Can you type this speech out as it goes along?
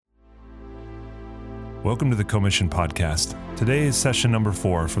Welcome to the Commission Podcast. Today is session number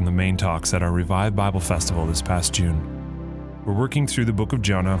 4 from the main talks at our Revive Bible Festival this past June. We're working through the book of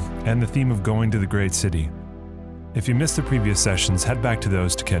Jonah and the theme of going to the great city. If you missed the previous sessions, head back to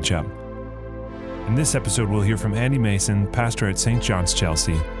those to catch up. In this episode, we'll hear from Andy Mason, pastor at St. John's,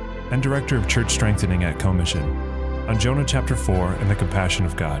 Chelsea, and director of church strengthening at Commission, on Jonah chapter 4 and the compassion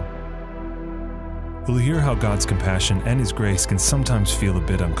of God. We'll hear how God's compassion and His grace can sometimes feel a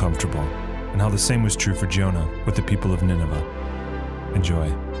bit uncomfortable, and how the same was true for Jonah with the people of Nineveh. Enjoy.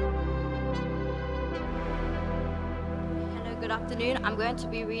 Hello, good afternoon. I'm going to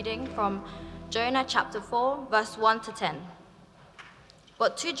be reading from Jonah chapter 4, verse 1 to 10.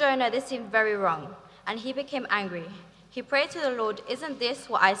 But to Jonah this seemed very wrong, and he became angry. He prayed to the Lord, "Isn't this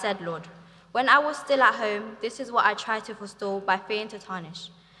what I said, Lord? When I was still at home, this is what I tried to forestall by fearing to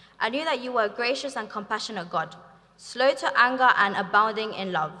tarnish. I knew that you were a gracious and compassionate God, slow to anger and abounding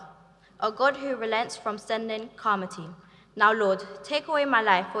in love, a God who relents from sending calamity. Now, Lord, take away my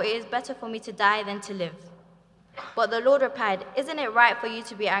life, for it is better for me to die than to live." But the Lord replied, "Isn't it right for you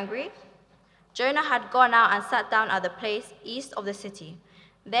to be angry?" Jonah had gone out and sat down at the place east of the city.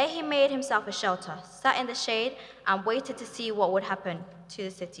 There he made himself a shelter, sat in the shade, and waited to see what would happen to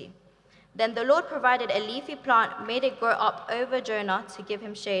the city. Then the Lord provided a leafy plant, made it grow up over Jonah to give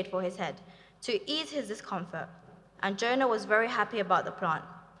him shade for his head, to ease his discomfort. And Jonah was very happy about the plant.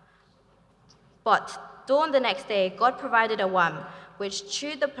 But dawn the next day, God provided a worm, which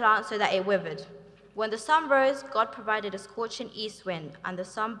chewed the plant so that it withered. When the sun rose, God provided a scorching east wind, and the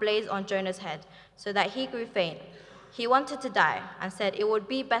sun blazed on Jonah's head, so that he grew faint. He wanted to die, and said, "It would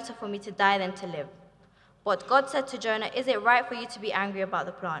be better for me to die than to live." But God said to Jonah, "Is it right for you to be angry about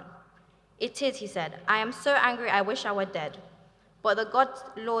the plant?" "It is," he said. "I am so angry I wish I were dead." But the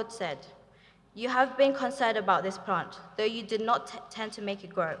Lord said, "You have been concerned about this plant, though you did not tend to make it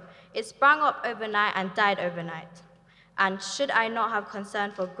grow. It sprang up overnight and died overnight. And should I not have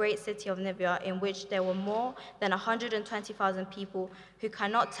concern for the great city of Nineveh, in which there were more than 120,000 people who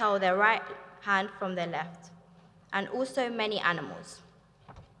cannot tell their right hand from their left, and also many animals?"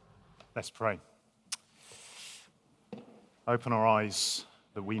 Let's pray. Open our eyes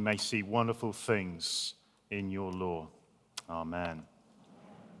that we may see wonderful things in your law. Amen.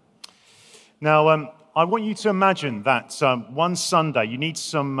 Now, I want you to imagine that one Sunday you need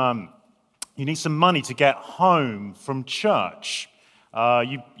some money to get home from church.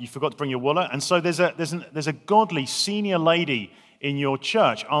 You forgot to bring your wallet, and so there's a godly senior lady in your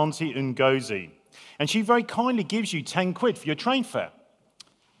church, Auntie Ngozi, and she very kindly gives you 10 quid for your train fare.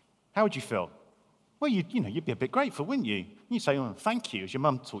 How would you feel? Well, you'd be a bit grateful, wouldn't you? You'd say, "Oh, thank you," as your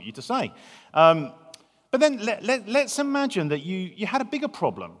mum taught you to say. But then let's imagine that you had a bigger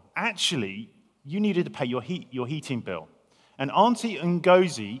problem. Actually, you needed to pay your heating bill. And Auntie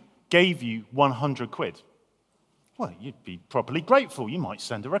Ngozi gave you 100 quid. Well, you'd be properly grateful. You might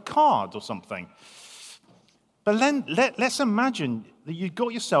send her a card or something. But then let's imagine that you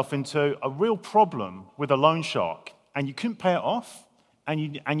got yourself into a real problem with a loan shark, and you couldn't pay it off, and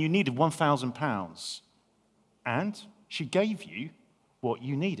you needed £1,000. And she gave you what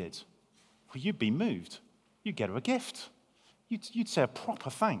you needed. Well, you'd be moved. You'd get her a gift. You'd say a proper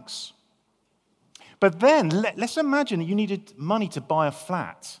thanks. But then, let's imagine that you needed money to buy a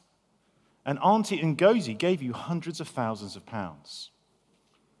flat, and Auntie Ngozi gave you hundreds of thousands of pounds.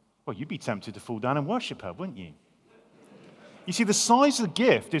 Well, you'd be tempted to fall down and worship her, wouldn't you? You see, the size of the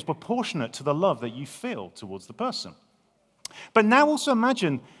gift is proportionate to the love that you feel towards the person. But now also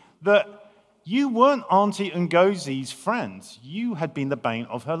imagine that you weren't Auntie Ngozi's friend. You had been the bane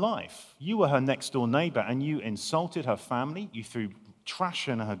of her life. You were her next-door neighbor, and you insulted her family. You threw trash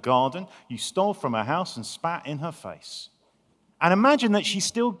in her garden. You stole from her house and spat in her face. And imagine that she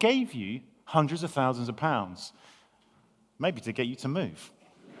still gave you hundreds of thousands of pounds, maybe to get you to move.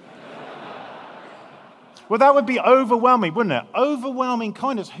 Well, that would be overwhelming, wouldn't it? Overwhelming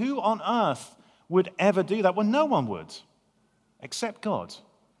kindness. Who on earth would ever do that? Well, no one would, except God.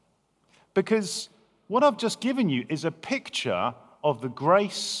 Because what I've just given you is a picture of the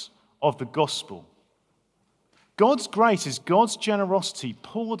grace of the gospel. God's grace is God's generosity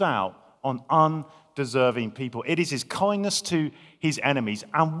poured out on undeserving people. It is His kindness to His enemies.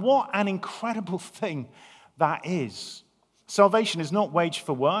 And what an incredible thing that is. Salvation is not waged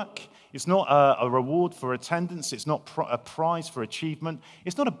for work. It's not a reward for attendance. It's not a prize for achievement.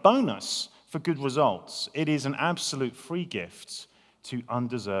 It's not a bonus for good results. It is an absolute free gift to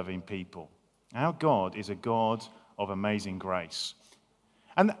undeserving people. Our God is a God of amazing grace.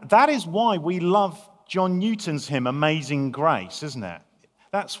 And that is why we love John Newton's hymn, Amazing Grace, isn't it?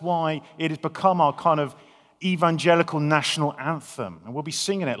 That's why it has become our kind of evangelical national anthem, and we'll be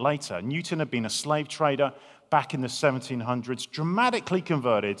singing it later. Newton had been a slave trader back in the 1700s, dramatically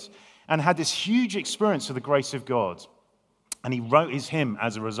converted, and had this huge experience of the grace of God. And he wrote his hymn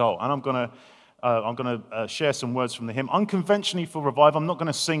as a result. And I'm going to share some words from the hymn. Unconventionally for revival, I'm not going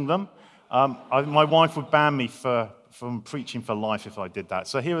to sing them. My wife would ban me from preaching for life if I did that.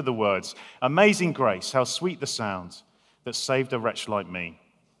 So here are the words. Amazing grace, how sweet the sound that saved a wretch like me.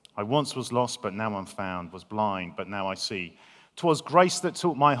 I once was lost, but now I'm found, was blind, but now I see. 'Twas grace that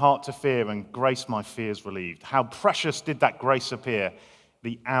taught my heart to fear, and grace my fears relieved. How precious did that grace appear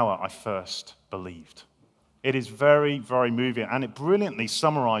the hour I first believed. It is very, very moving, and it brilliantly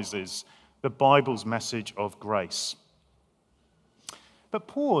summarizes the Bible's message of grace. But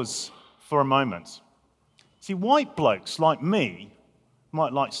pause for a moment. See, white blokes like me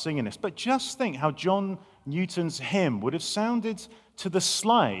might like singing this, but just think how John Newton's hymn would have sounded to the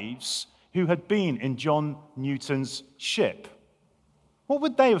slaves who had been in John Newton's ship. What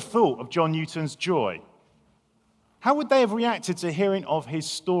would they have thought of John Newton's joy? How would they have reacted to hearing of his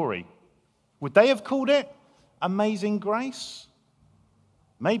story? Would they have called it amazing grace?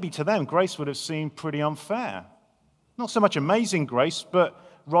 Maybe to them, grace would have seemed pretty unfair. Not so much amazing grace, but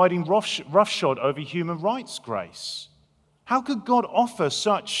riding roughshod over human rights grace. How could God offer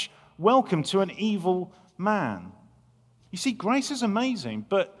such welcome to an evil man? You see, grace is amazing,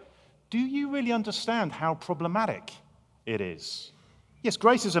 but do you really understand how problematic it is? Yes,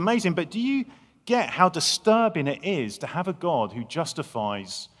 grace is amazing, but do you get how disturbing it is to have a God who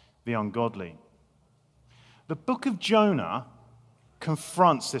justifies the ungodly? The book of Jonah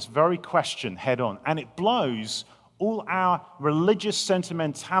confronts this very question head on, and it blows all our religious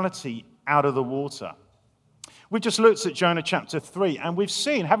sentimentality out of the water. We've just looked at Jonah chapter 3, and we've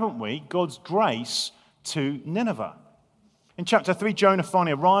seen, haven't we, God's grace to Nineveh. In chapter 3, Jonah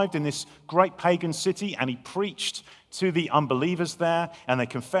finally arrived in this great pagan city, and he preached to the unbelievers there, and they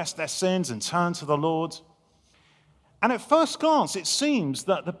confessed their sins and turned to the Lord. And at first glance, it seems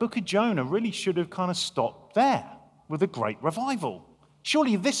that the book of Jonah really should have kind of stopped there with a great revival.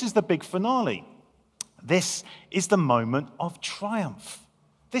 Surely this is the big finale. This is the moment of triumph.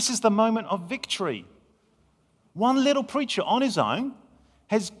 This is the moment of victory. One little preacher on his own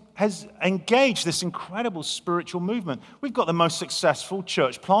has engaged this incredible spiritual movement. We've got the most successful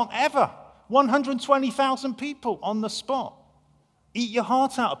church plant ever. 120,000 people on the spot. Eat your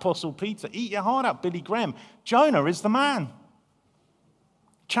heart out, Apostle Peter. Eat your heart out, Billy Graham. Jonah is the man.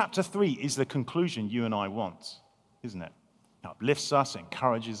 Chapter 3 is the conclusion you and I want, isn't it? It uplifts us,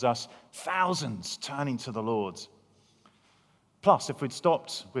 encourages us, thousands turning to the Lord. Plus, if we'd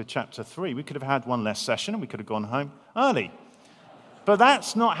stopped with chapter 3, we could have had one less session and we could have gone home early. But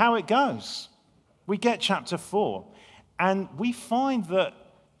that's not how it goes. We get chapter 4, and we find that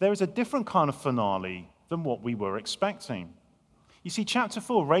there is a different kind of finale than what we were expecting. You see, chapter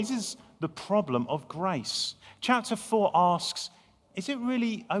 4 raises the problem of grace. Chapter 4 asks, is it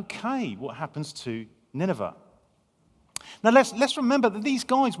really okay what happens to Nineveh? Now, let's remember that these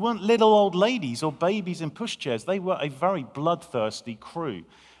guys weren't little old ladies or babies in pushchairs. They were a very bloodthirsty crew.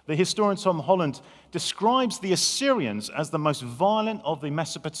 The historian Tom Holland describes the Assyrians as the most violent of the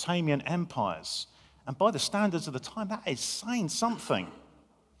Mesopotamian empires. And by the standards of the time, that is saying something.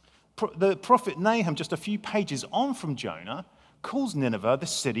 The prophet Nahum, just a few pages on from Jonah, calls Nineveh the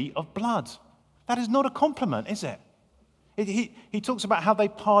city of blood. That is not a compliment, is it? He talks about how they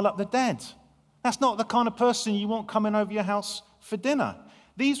pile up the dead. That's not the kind of person you want coming over your house for dinner.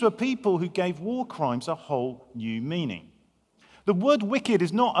 These were people who gave war crimes a whole new meaning. The word wicked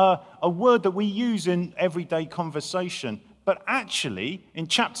is not a word that we use in everyday conversation, but actually, in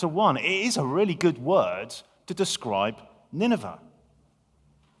chapter 1, it is a really good word to describe Nineveh.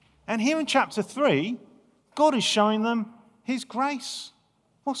 And here in chapter 3, God is showing them his grace.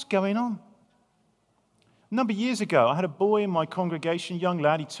 What's going on? A number of years ago, I had a boy in my congregation, young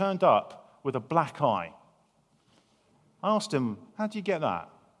lad, he turned up with a black eye. I asked him, how did you get that?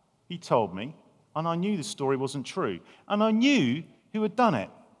 He told me, and I knew the story wasn't true. And I knew who had done it.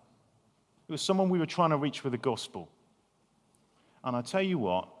 It was someone we were trying to reach with the gospel. And I tell you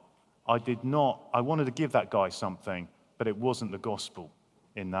what, I wanted to give that guy something, but it wasn't the gospel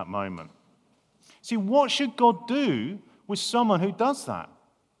in that moment. See, what should God do with someone who does that?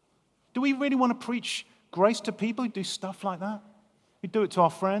 Do we really want to preach grace to people who do stuff like that? We do it to our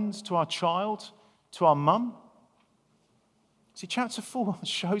friends, to our child, to our mum. See, chapter 4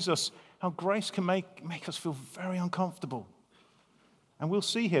 shows us how grace can make us feel very uncomfortable. And we'll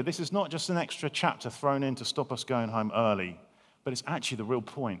see here, this is not just an extra chapter thrown in to stop us going home early, but it's actually the real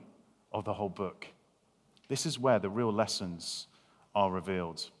point of the whole book. This is where the real lessons are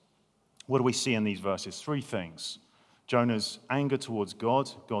revealed. What do we see in these verses? Three things: Jonah's anger towards God,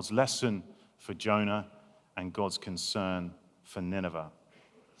 God's lesson for Jonah, and God's concern for Nineveh.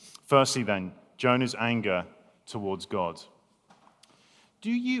 Firstly, then, Jonah's anger towards God.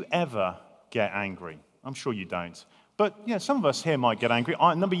 Do you ever get angry? I'm sure you don't. But some of us here might get angry.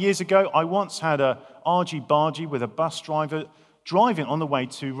 A number of years ago, I once had a argy-bargy with a bus driver driving on the way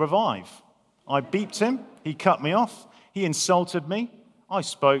to Revive. I beeped him. He cut me off. He insulted me. I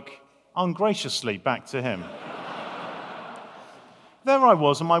spoke ungraciously back to him. There I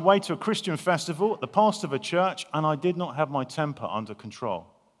was on my way to a Christian festival at the pastor of a church, and I did not have my temper under control.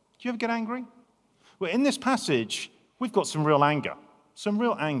 Do you ever get angry? Well, in this passage, we've got some real anger.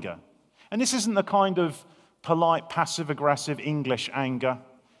 And this isn't the kind of polite, passive-aggressive English anger,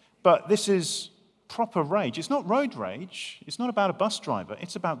 but this is proper rage. It's not road rage. It's not about a bus driver.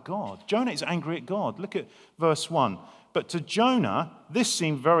 It's about God. Jonah is angry at God. Look at verse 1. But to Jonah, this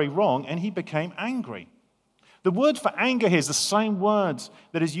seemed very wrong, and he became angry. The word for anger here is the same word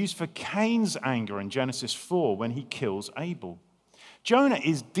that is used for Cain's anger in Genesis 4 when he kills Abel. Jonah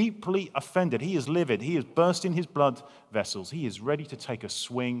is deeply offended. He is livid. He is bursting his blood vessels. He is ready to take a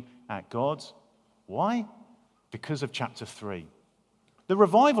swing at God. Why? Because of chapter 3. The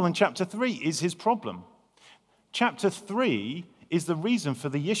revival in chapter 3 is his problem. Chapter 3 is the reason for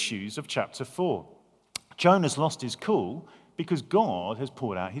the issues of chapter 4. Jonah's lost his cool because God has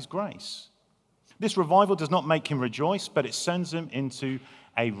poured out his grace. This revival does not make him rejoice, but it sends him into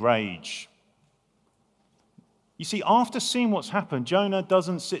a rage. You see, after seeing what's happened, Jonah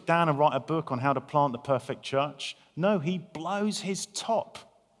doesn't sit down and write a book on how to plant the perfect church. No, he blows his top.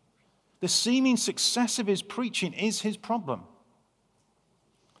 The seeming success of his preaching is his problem.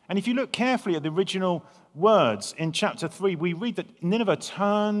 And if you look carefully at the original words in chapter 3, we read that Nineveh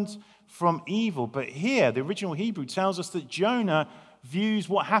turned from evil. But here, the original Hebrew tells us that Jonah views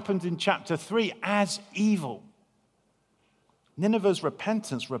what happened in chapter 3 as evil. Nineveh's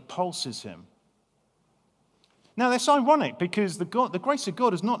repentance repulses him. Now, that's ironic because the grace of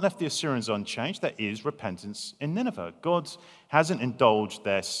God has not left the Assyrians unchanged. There is repentance in Nineveh. God hasn't indulged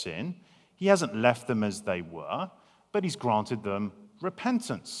their sin. He hasn't left them as they were, but he's granted them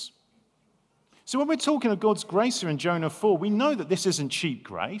repentance. So when we're talking of God's grace here in Jonah 4, we know that this isn't cheap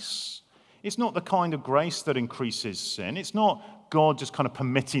grace. It's not the kind of grace that increases sin. It's not God just kind of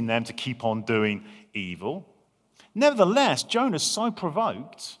permitting them to keep on doing evil. Nevertheless, Jonah's so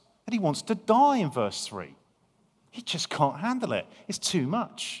provoked that he wants to die in verse 3. He just can't handle it. It's too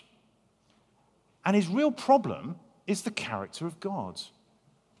much. And his real problem is the character of God.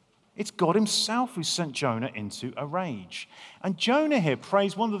 It's God himself who sent Jonah into a rage. And Jonah here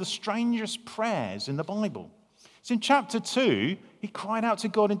prays one of the strangest prayers in the Bible. So in chapter 2, he cried out to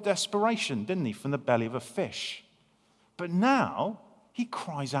God in desperation, didn't he, from the belly of a fish. But now he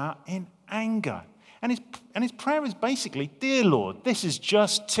cries out in anger. And his prayer is basically, "Dear Lord, this is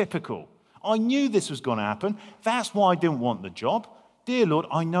just typical. I knew this was going to happen. That's why I didn't want the job. Dear Lord,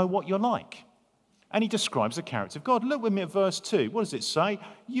 I know what you're like." And he describes the character of God. Look with me at verse 2. What does it say?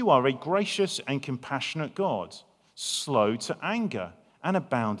 "You are a gracious and compassionate God, slow to anger and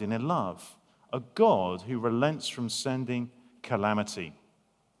abounding in love, a God who relents from sending calamity."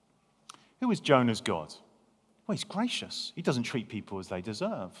 Who is Jonah's God? Well, he's gracious. He doesn't treat people as they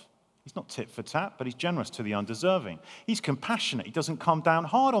deserve. He's not tit for tat, but he's generous to the undeserving. He's compassionate. He doesn't come down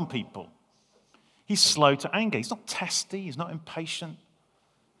hard on people. He's slow to anger. He's not testy. He's not impatient.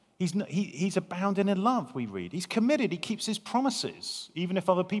 He's abounding in love, we read. He's committed. He keeps his promises, even if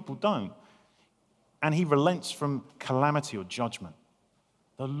other people don't. And he relents from calamity or judgment.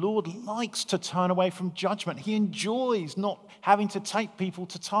 The Lord likes to turn away from judgment. He enjoys not having to take people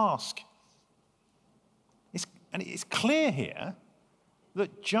to task. And it's clear here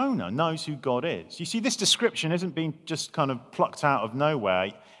that Jonah knows who God is. You see, this description isn't being just kind of plucked out of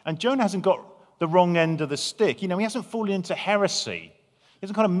nowhere. And Jonah hasn't got the wrong end of the stick. He hasn't fallen into heresy. He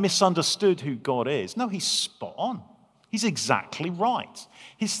hasn't kind of misunderstood who God is. No, he's spot on. He's exactly right.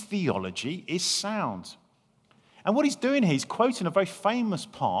 His theology is sound. And what he's doing here, he's quoting a very famous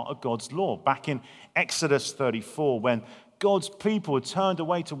part of God's law back in Exodus 34 when God's people had turned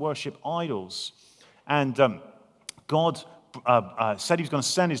away to worship idols. And God said he was going to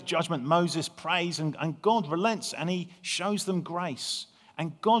send his judgment. Moses prays, and God relents, and he shows them grace.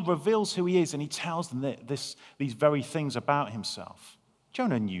 And God reveals who he is, and he tells them these very things about himself.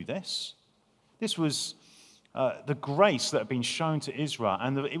 Jonah knew this. This was the grace that had been shown to Israel,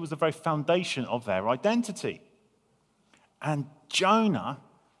 and it was the very foundation of their identity. And Jonah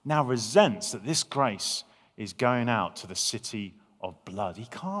now resents that this grace is going out to the city of blood. He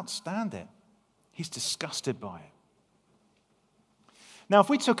can't stand it. He's disgusted by it. Now, if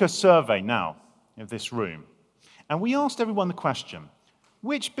we took a survey now of this room, and we asked everyone the question,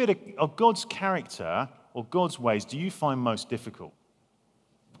 which bit of God's character or God's ways do you find most difficult?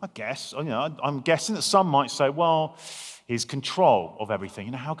 I'm guessing that some might say, well, his control of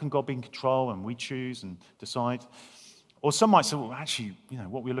everything. How can God be in control and we choose and decide? Or some might say, well, actually,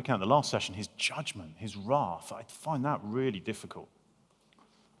 what we were looking at in the last session, his judgment, his wrath, I find that really difficult.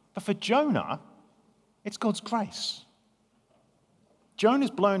 But for Jonah, it's God's grace.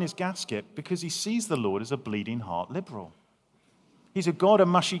 Jonah's blown his gasket because he sees the Lord as a bleeding heart liberal. He's a God of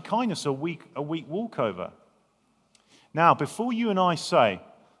mushy kindness, a weak walkover. Now, before you and I say,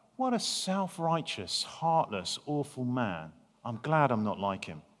 what a self-righteous, heartless, awful man, I'm glad I'm not like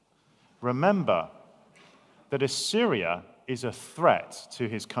him. Remember that Assyria is a threat to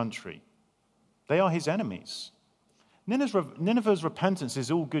his country. They are his enemies. Nineveh's repentance is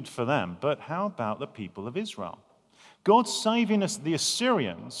all good for them, but how about the people of Israel? God saving us, the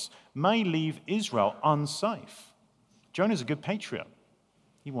Assyrians, may leave Israel unsafe. Jonah's a good patriot.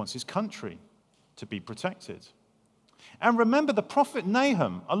 He wants his country to be protected. And remember, the prophet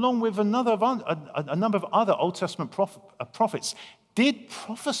Nahum, along with a number of other Old Testament prophets, did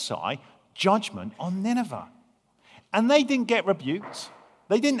prophesy judgment on Nineveh. And they didn't get rebuked.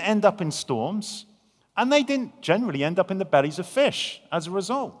 They didn't end up in storms. And they didn't generally end up in the bellies of fish as a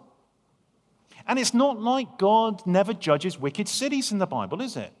result. And it's not like God never judges wicked cities in the Bible,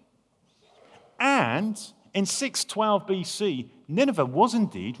 is it? And in 612 BC, Nineveh was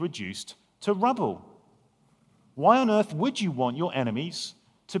indeed reduced to rubble. Why on earth would you want your enemies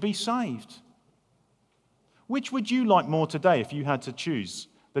to be saved? Which would you like more today if you had to choose?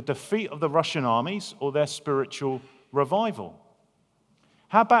 The defeat of the Russian armies or their spiritual revival?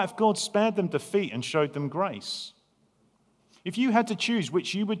 How about if God spared them defeat and showed them grace? If you had to choose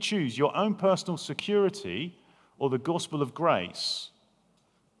which you would choose, your own personal security or the gospel of grace,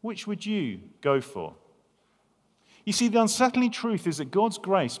 which would you go for? You see, the unsettling truth is that God's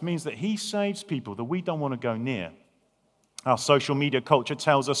grace means that he saves people that we don't want to go near. Our social media culture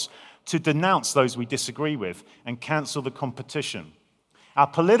tells us to denounce those we disagree with and cancel the competition. Our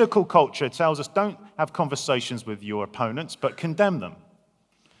political culture tells us don't have conversations with your opponents, but condemn them.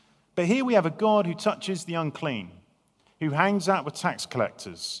 But here we have a God who touches the unclean, who hangs out with tax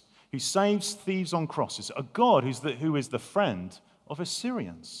collectors, who saves thieves on crosses, a God who is the friend of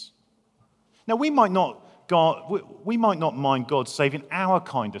Assyrians. Now, we might not mind God saving our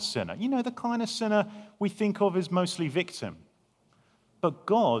kind of sinner. The kind of sinner we think of as mostly victim. But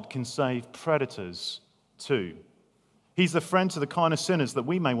God can save predators too. He's the friend to the kind of sinners that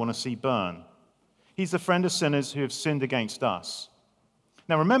we may want to see burn. He's the friend of sinners who have sinned against us.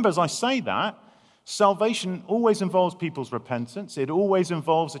 Now, remember, as I say that, salvation always involves people's repentance. It always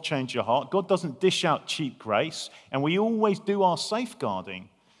involves a change of heart. God doesn't dish out cheap grace, and we always do our safeguarding.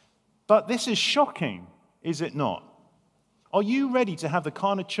 But this is shocking, is it not? Are you ready to have the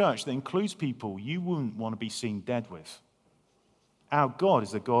kind of church that includes people you wouldn't want to be seen dead with? Our God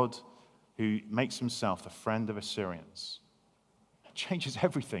is the God who makes himself the friend of Assyrians. It changes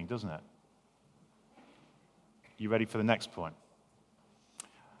everything, doesn't it? You ready for the next point?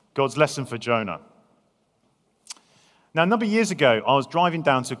 God's lesson for Jonah. Now, a number of years ago, I was driving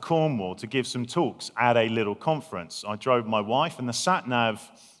down to Cornwall to give some talks at a little conference. I drove my wife, and the sat-nav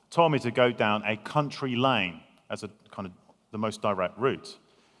told me to go down a country lane as a kind of the most direct route.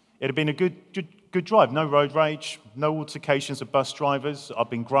 It had been a good drive, no road rage, no altercations of bus drivers. I've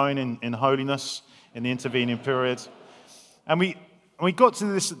been growing in holiness in the intervening period. And we got to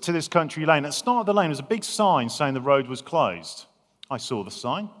this country lane. At the start of the lane, there was a big sign saying the road was closed. I saw the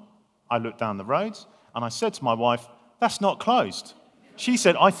sign. I looked down the road, and I said to my wife, "That's not closed." She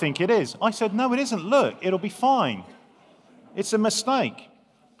said, "I think it is." I said, "No, it isn't. Look, it'll be fine. It's a mistake."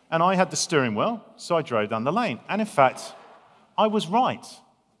 And I had the steering wheel, so I drove down the lane. And in fact, I was right.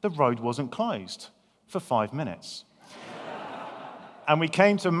 The road wasn't closed for 5 minutes. And we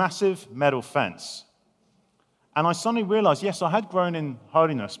came to a massive metal fence. And I suddenly realized, yes, I had grown in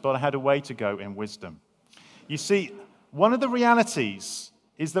holiness, but I had a way to go in wisdom. You see, one of the realities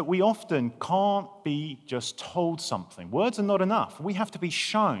is that we often can't be just told something. Words are not enough. We have to be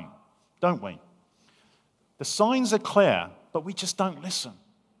shown, don't we? The signs are clear, but we just don't listen.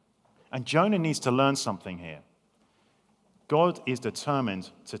 And Jonah needs to learn something here. God is determined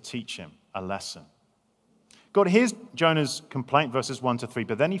to teach him a lesson. God hears Jonah's complaint, verses 1 to 3,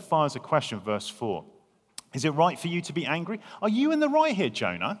 but then he fires a question, verse 4. Is it right for you to be angry? Are you in the right here,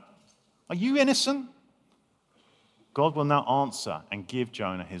 Jonah? Are you innocent? God will now answer and give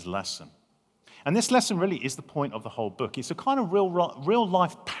Jonah his lesson. And this lesson really is the point of the whole book. It's a kind of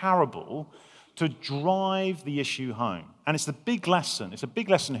real-life parable to drive the issue home. And it's a big lesson. It's a big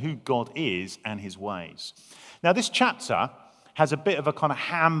lesson who God is and his ways. Now, this chapter has a bit of a kind of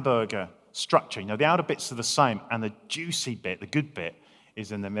hamburger structure. The outer bits are the same, and the juicy bit, the good bit,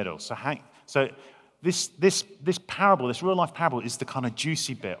 is in the middle. So this parable, this real-life parable, is the kind of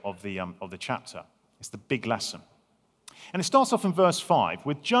juicy bit of the chapter. It's the big lesson. And it starts off in verse 5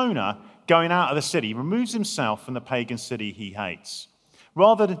 with Jonah going out of the city. He removes himself from the pagan city he hates.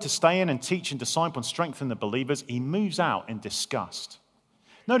 Rather than to stay in and teach and disciple and strengthen the believers, he moves out in disgust.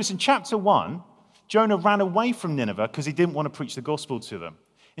 Notice in chapter 1, Jonah ran away from Nineveh because he didn't want to preach the gospel to them.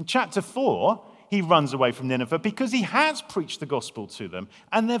 In chapter 4, he runs away from Nineveh because he has preached the gospel to them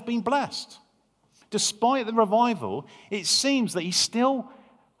and they've been blessed. Despite the revival, it seems that he's still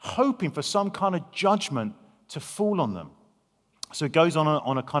hoping for some kind of judgment to fall on them. So he goes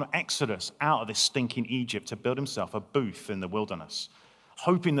on a kind of exodus out of this stinking Egypt to build himself a booth in the wilderness,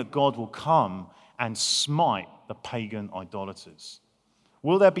 hoping that God will come and smite the pagan idolaters.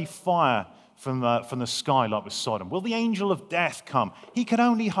 Will there be fire from the sky like with Sodom? Will the angel of death come? He can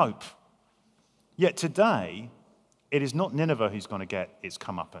only hope. Yet today, it is not Nineveh who's going to get its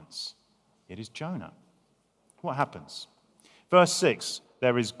comeuppance. It is Jonah. What happens? Verse 6,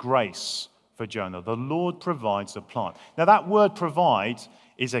 there is grace for Jonah. The Lord provides a plant. Now that word provide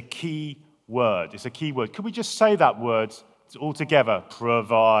is a key word. It's a key word. Could we just say that word all together?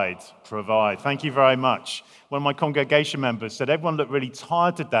 Provide, provide. Thank you very much. One of my congregation members said everyone looked really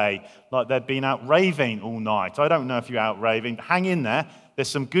tired today, like they'd been out raving all night. I don't know if you're out raving, but hang in there. There's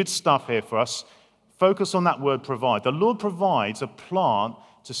some good stuff here for us. Focus on that word provide. The Lord provides a plant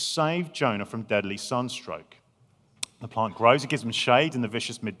to save Jonah from deadly sunstroke. The plant grows, it gives him shade in the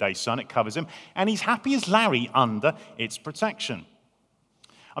vicious midday sun, it covers him, and he's happy as Larry under its protection.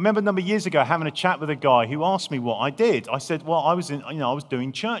 I remember a number of years ago having a chat with a guy who asked me what I did. I said, well, I was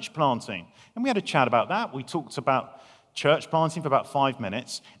doing church planting. And we had a chat about that. We talked about church planting for about 5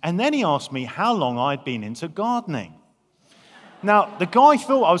 minutes, and then he asked me how long I'd been into gardening. Now, the guy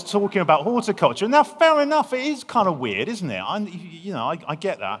thought I was talking about horticulture. Now, fair enough, it is kind of weird, isn't it? I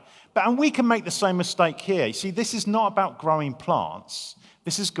get that. And we can make the same mistake here. You see, this is not about growing plants.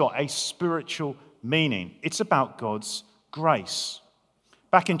 This has got a spiritual meaning. It's about God's grace.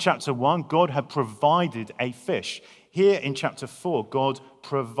 Back in chapter 1, God had provided a fish. Here in chapter 4, God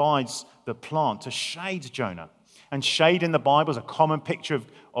provides the plant to shade Jonah. And shade in the Bible is a common picture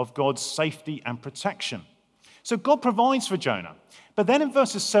of God's safety and protection. So God provides for Jonah. But then in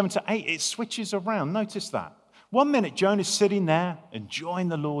verses 7 to 8, it switches around. Notice that. 1 minute, Jonah's sitting there, enjoying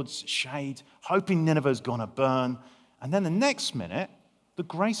the Lord's shade, hoping Nineveh's going to burn. And then the next minute, the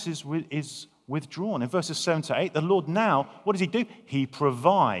grace is withdrawn. In verses 7 to 8, the Lord now, what does he do? He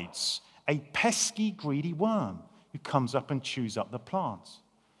provides a pesky, greedy worm who comes up and chews up the plant.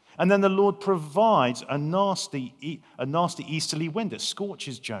 And then the Lord provides a nasty easterly wind that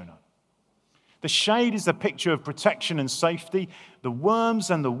scorches Jonah. The shade is a picture of protection and safety. The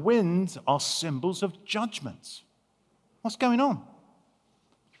worms and the wind are symbols of judgment. What's going on?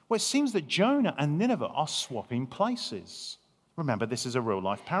 Well, it seems that Jonah and Nineveh are swapping places. Remember, this is a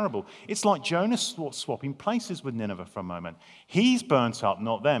real-life parable. It's like Jonah swapping places with Nineveh for a moment. He's burnt up,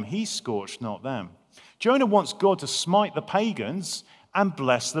 not them. He's scorched, not them. Jonah wants God to smite the pagans and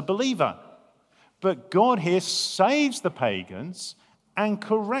bless the believer. But God here saves the pagans and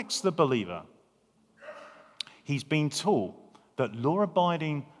corrects the believer. He's been taught that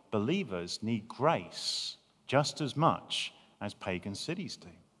law-abiding believers need grace just as much as pagan cities do.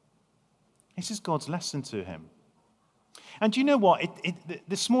 This is God's lesson to him. And do you know what?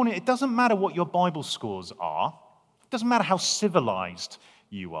 This morning, it doesn't matter what your Bible scores are. It doesn't matter how civilized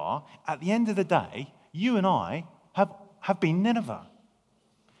you are. At the end of the day, you and I have been Nineveh.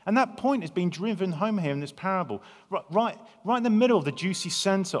 And that point is being driven home here in this parable. Right in the middle of the juicy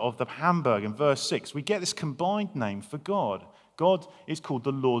center of the hamburger in verse 6, we get this combined name for God. God is called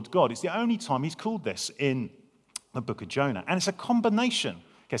the Lord God. It's the only time he's called this in the book of Jonah. And it's a combination.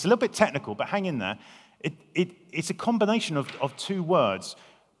 Okay, it's a little bit technical, but hang in there. It's a combination of two words.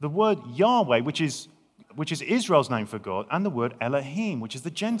 The word Yahweh, which is Israel's name for God, and the word Elohim, which is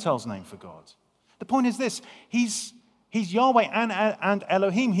the Gentiles' name for God. The point is this. He's Yahweh and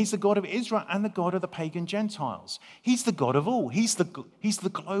Elohim. He's the God of Israel and the God of the pagan Gentiles. He's the God of all. He's the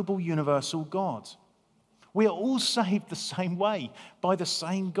global universal God. We are all saved the same way, by the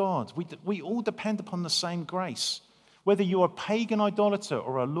same God. We all depend upon the same grace. Whether you're a pagan idolater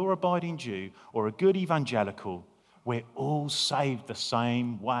or a law-abiding Jew or a good evangelical, we're all saved the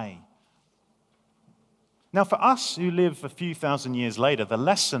same way. Now, for us who live a few thousand years later, the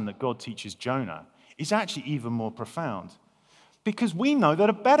lesson that God teaches Jonah is actually even more profound, because we know that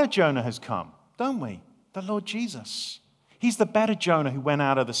a better Jonah has come. don't we? The Lord Jesus. He's the better Jonah who went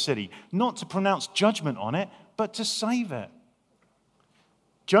out of the city, not to pronounce judgment on it, but to save it.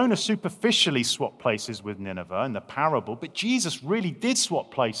 Jonah superficially swapped places with Nineveh in the parable, but Jesus really did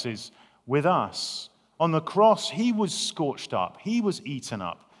swap places with us. On the cross, he was scorched up. He was eaten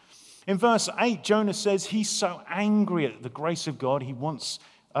up. In verse 8, Jonah says he's so angry at the grace of God, he wants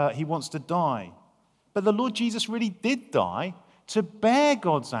to die. But the Lord Jesus really did die to bear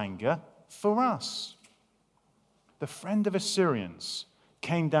God's anger for us. The friend of Assyrians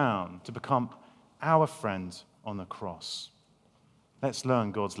came down to become our friend on the cross. Let's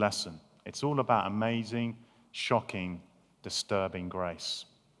learn God's lesson. It's all about amazing, shocking, disturbing grace.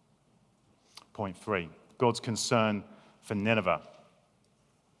 Point 3, God's concern for Nineveh.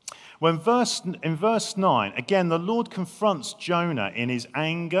 In verse 9, again, the Lord confronts Jonah in his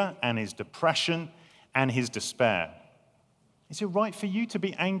anger and his depression and his despair. Is it right for you to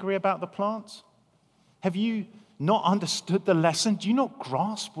be angry about the plant? Have you not understood the lesson? Do you not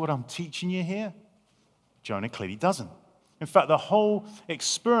grasp what I'm teaching you here? Jonah clearly doesn't. In fact, the whole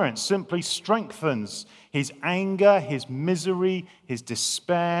experience simply strengthens his anger, his misery, his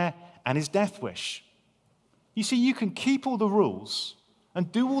despair, and his death wish. You see, you can keep all the rules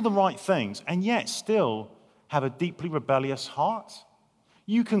and do all the right things and yet still have a deeply rebellious heart.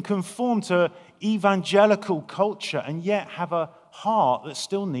 You can conform to evangelical culture and yet have a heart that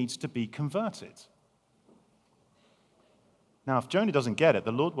still needs to be converted. Now, if Jonah doesn't get it,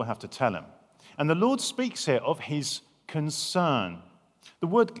 the Lord will have to tell him. And the Lord speaks here of his concern. The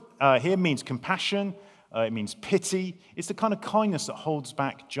word here means compassion. It means pity. It's the kind of kindness that holds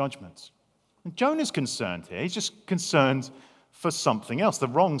back judgment. And Jonah's concerned here. He's just concerned for something else, the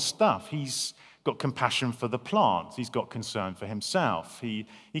wrong stuff. He's got compassion for the plant. He's got concern for himself. He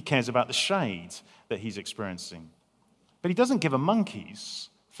cares about the shade that he's experiencing. But he doesn't give a monkey's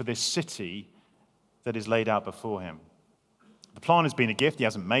for this city that is laid out before him. The plant has been a gift. He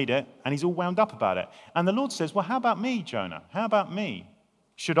hasn't made it, and he's all wound up about it. And the Lord says, well, how about me, Jonah? How about me?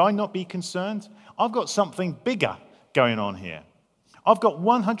 Should I not be concerned? I've got something bigger going on here. I've got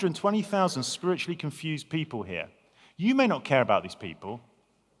 120,000 spiritually confused people here. You may not care about these people,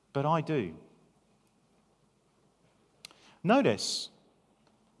 but I do. Notice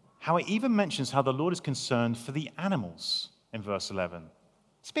how it even mentions how the Lord is concerned for the animals in verse 11.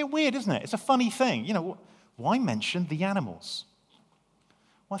 It's a bit weird, isn't it? It's a funny thing. You know, why mention the animals?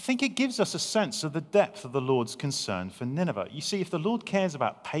 Well, I think it gives us a sense of the depth of the Lord's concern for Nineveh. You see, if the Lord cares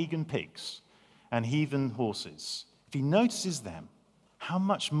about pagan pigs and heathen horses, if he notices them, how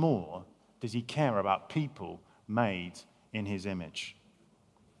much more does he care about people made in his image?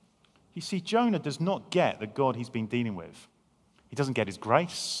 You see, Jonah does not get the God he's been dealing with. He doesn't get his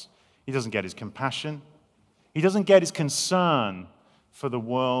grace. He doesn't get his compassion. He doesn't get his concern for the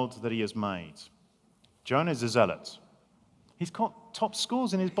world that he has made. Jonah is a zealot. He's got top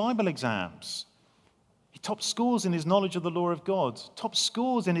scores in his Bible exams. He top scores in his knowledge of the law of God. Top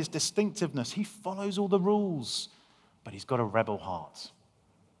scores in his distinctiveness. He follows all the rules, but he's got a rebel heart.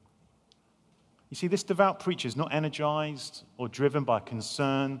 You see, this devout preacher is not energized or driven by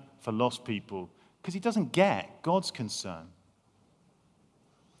concern for lost people because he doesn't get God's concern.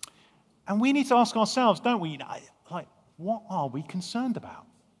 And we need to ask ourselves, don't we, like, what are we concerned about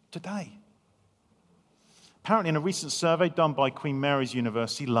today? Apparently, in a recent survey done by Queen Mary's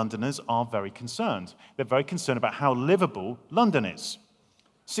University, Londoners are very concerned. They're very concerned about how livable London is.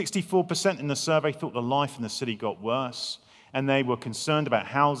 64% in the survey thought the life in the city got worse, and they were concerned about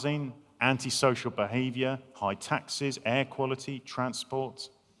housing, antisocial behavior, high taxes, air quality, transport.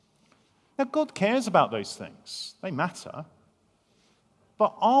 Now, God cares about those things. They matter.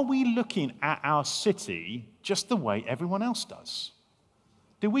 But are we looking at our city just the way everyone else does?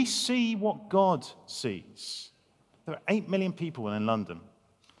 Do we see what God sees? There are 8 million people in London.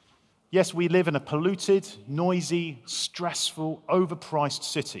 Yes, we live in a polluted, noisy, stressful, overpriced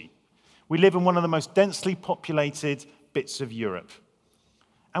city. We live in one of the most densely populated bits of Europe.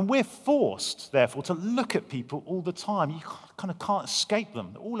 And we're forced, therefore, to look at people all the time. You kind of can't escape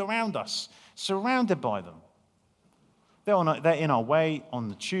them. They're all around us, surrounded by them. They're in our way on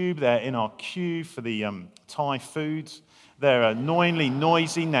the tube. They're in our queue for the Thai food. They're annoyingly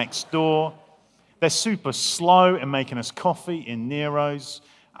noisy next door. They're super slow in making us coffee in Nero's.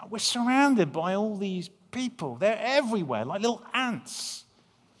 We're surrounded by all these people. They're everywhere, like little ants.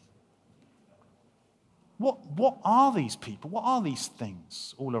 What are these people? What are these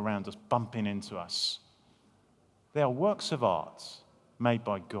things all around us bumping into us? They are works of art made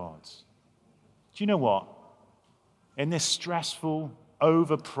by God. Do you know what? In this stressful,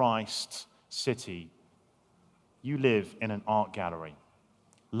 overpriced city, you live in an art gallery.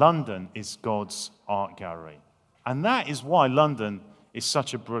 London is God's art gallery. And that is why London is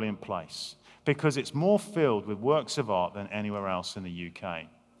such a brilliant place, because it's more filled with works of art than anywhere else in the UK.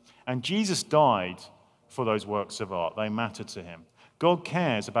 And Jesus died for those works of art. They matter to him. God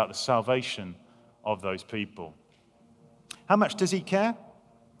cares about the salvation of those people. How much does he care?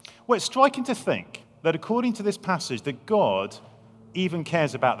 Well, it's striking to think that according to this passage, that God even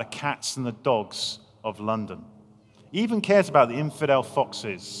cares about the cats and the dogs of London. He even cares about the infidel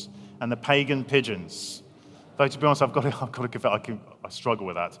foxes and the pagan pigeons. Though, to be honest, I've got to confess, I struggle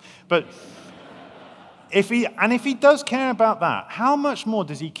with that. But if he does care about that, how much more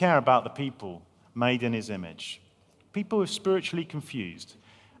does he care about the people made in his image? People who are spiritually confused.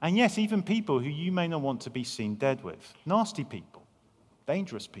 And yes, even people who you may not want to be seen dead with. Nasty people.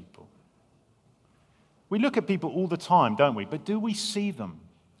 Dangerous people. We look at people all the time, don't we? But do we see them?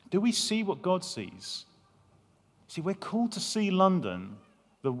 Do we see what God sees? See, we're called to see London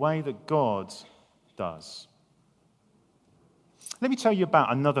the way that God does. Let me tell you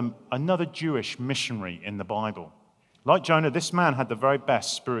about another Jewish missionary in the Bible. Like Jonah, this man had the very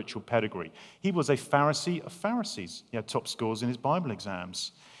best spiritual pedigree. He was a Pharisee of Pharisees. He had top scores in his Bible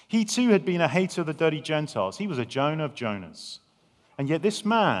exams. He too had been a hater of the dirty Gentiles. He was a Jonah of Jonahs. And yet this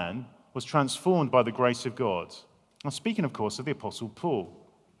man was transformed by the grace of God. I'm speaking, of course, of the Apostle Paul.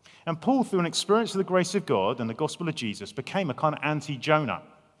 And Paul, through an experience of the grace of God and the gospel of Jesus, became a kind of anti-Jonah.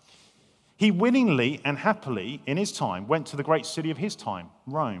 He willingly and happily, in his time, went to the great city of his time,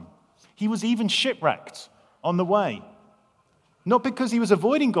 Rome. He was even shipwrecked on the way. Not because he was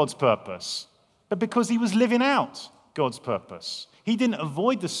avoiding God's purpose, but because he was living out God's purpose. He didn't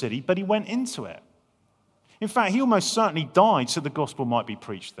avoid the city, but he went into it. In fact, he almost certainly died so the gospel might be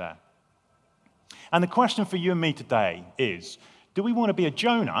preached there. And the question for you and me today is, do we want to be a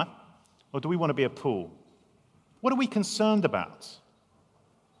Jonah or do we want to be a Paul? What are we concerned about?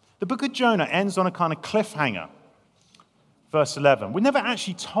 The book of Jonah ends on a kind of cliffhanger. Verse 11. We're never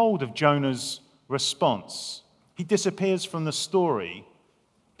actually told of Jonah's response. He disappears from the story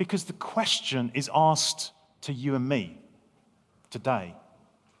because the question is asked to you and me today.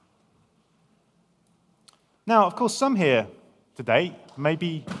 Now, of course, some here today,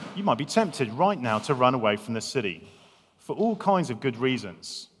 maybe you might be tempted right now to run away from the city for all kinds of good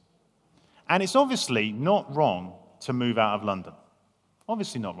reasons. And it's obviously not wrong to move out of London.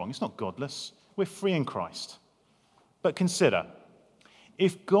 Obviously not wrong. It's not godless. We're free in Christ. But consider,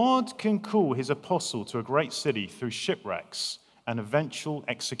 if God can call his apostle to a great city through shipwrecks and eventual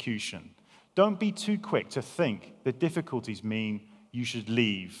execution, don't be too quick to think that difficulties mean you should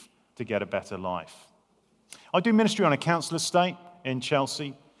leave to get a better life. I do ministry on a council estate in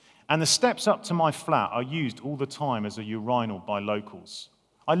Chelsea, and the steps up to my flat are used all the time as a urinal by locals.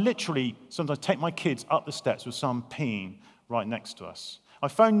 I literally sometimes take my kids up the steps with some peeing right next to us. I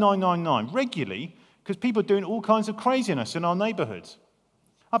phone 999 regularly because people are doing all kinds of craziness in our neighborhood.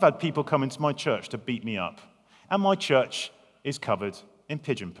 I've had people come into my church to beat me up, and my church is covered in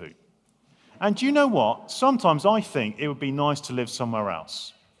pigeon poo. And do you know what? Sometimes I think it would be nice to live somewhere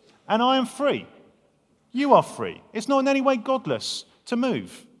else. And I am free. You are free. It's not in any way godless to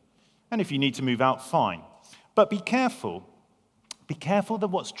move. And if you need to move out, fine. But be careful. Be careful that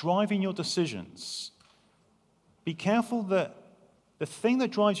what's driving your decisions, be careful that the thing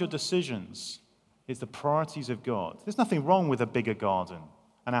that drives your decisions is the priorities of God. There's nothing wrong with a bigger garden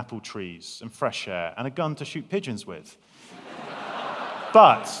and apple trees and fresh air and a gun to shoot pigeons with.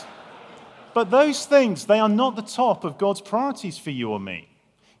 But those things, they are not the top of God's priorities for you or me.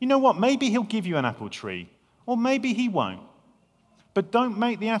 You know what? Maybe he'll give you an apple tree, or maybe he won't. But don't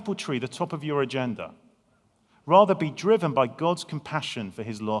make the apple tree the top of your agenda. Rather, be driven by God's compassion for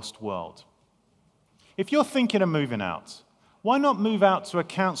his lost world. If you're thinking of moving out, why not move out to a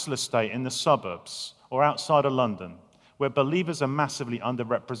council estate in the suburbs or outside of London where believers are massively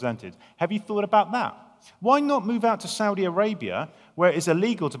underrepresented? Have you thought about that? Why not move out to Saudi Arabia where it is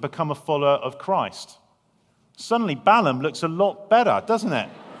illegal to become a follower of Christ? Suddenly, Balaam looks a lot better, doesn't it?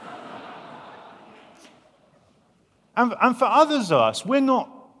 And for others of us, we're not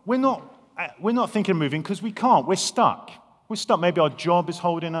thinking of moving because we can't. We're stuck. We're stuck. Maybe our job is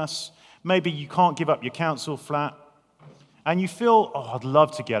holding us. Maybe you can't give up your council flat. And you feel, oh, I'd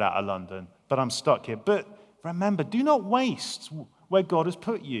love to get out of London, but I'm stuck here. But remember, do not waste where God has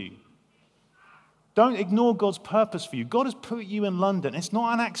put you. Don't ignore God's purpose for you. God has put you in London. It's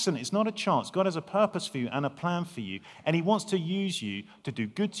not an accident. It's not a chance. God has a purpose for you and a plan for you. And he wants to use you to do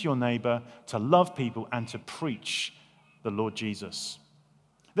good to your neighbor, to love people, and to preach the Lord Jesus.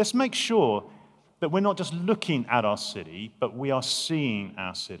 Let's make sure that we're not just looking at our city, but we are seeing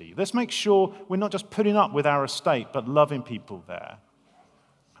our city. Let's make sure we're not just putting up with our estate, but loving people there.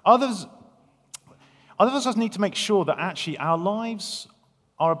 Others of us need to make sure that actually our lives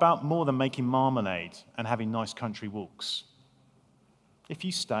are about more than making marmalade and having nice country walks. If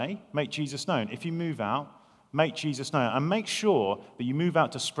you stay, make Jesus known. If you move out, make Jesus known. And make sure that you move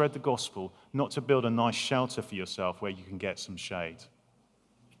out to spread the gospel, not to build a nice shelter for yourself where you can get some shade.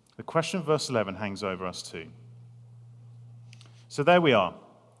 The question of verse 11 hangs over us too. So there we are.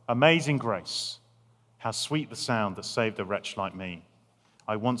 Amazing grace. How sweet the sound that saved a wretch like me.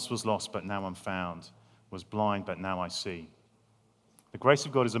 I once was lost, but now I'm found. Was blind, but now I see. The grace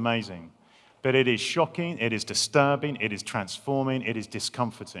of God is amazing, but it is shocking, it is disturbing, it is transforming, it is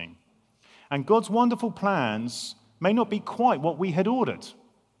discomforting. And God's wonderful plans may not be quite what we had ordered.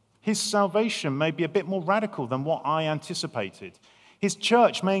 His salvation may be a bit more radical than what I anticipated. His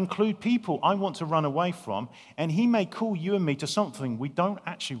church may include people I want to run away from, and he may call you and me to something we don't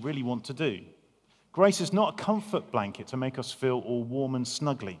actually really want to do. Grace is not a comfort blanket to make us feel all warm and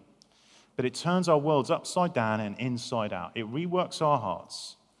snuggly, but it turns our worlds upside down and inside out. It reworks our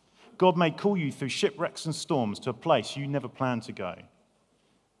hearts. God may call you through shipwrecks and storms to a place you never planned to go.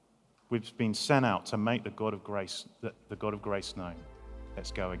 We've been sent out to make the God of grace known.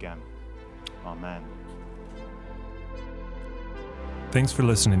 Let's go again. Amen. Thanks for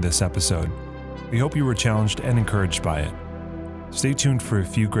listening to this episode. We hope you were challenged and encouraged by it. Stay tuned for a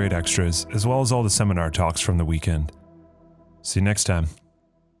few great extras, as well as all the seminar talks from the weekend. See you next time.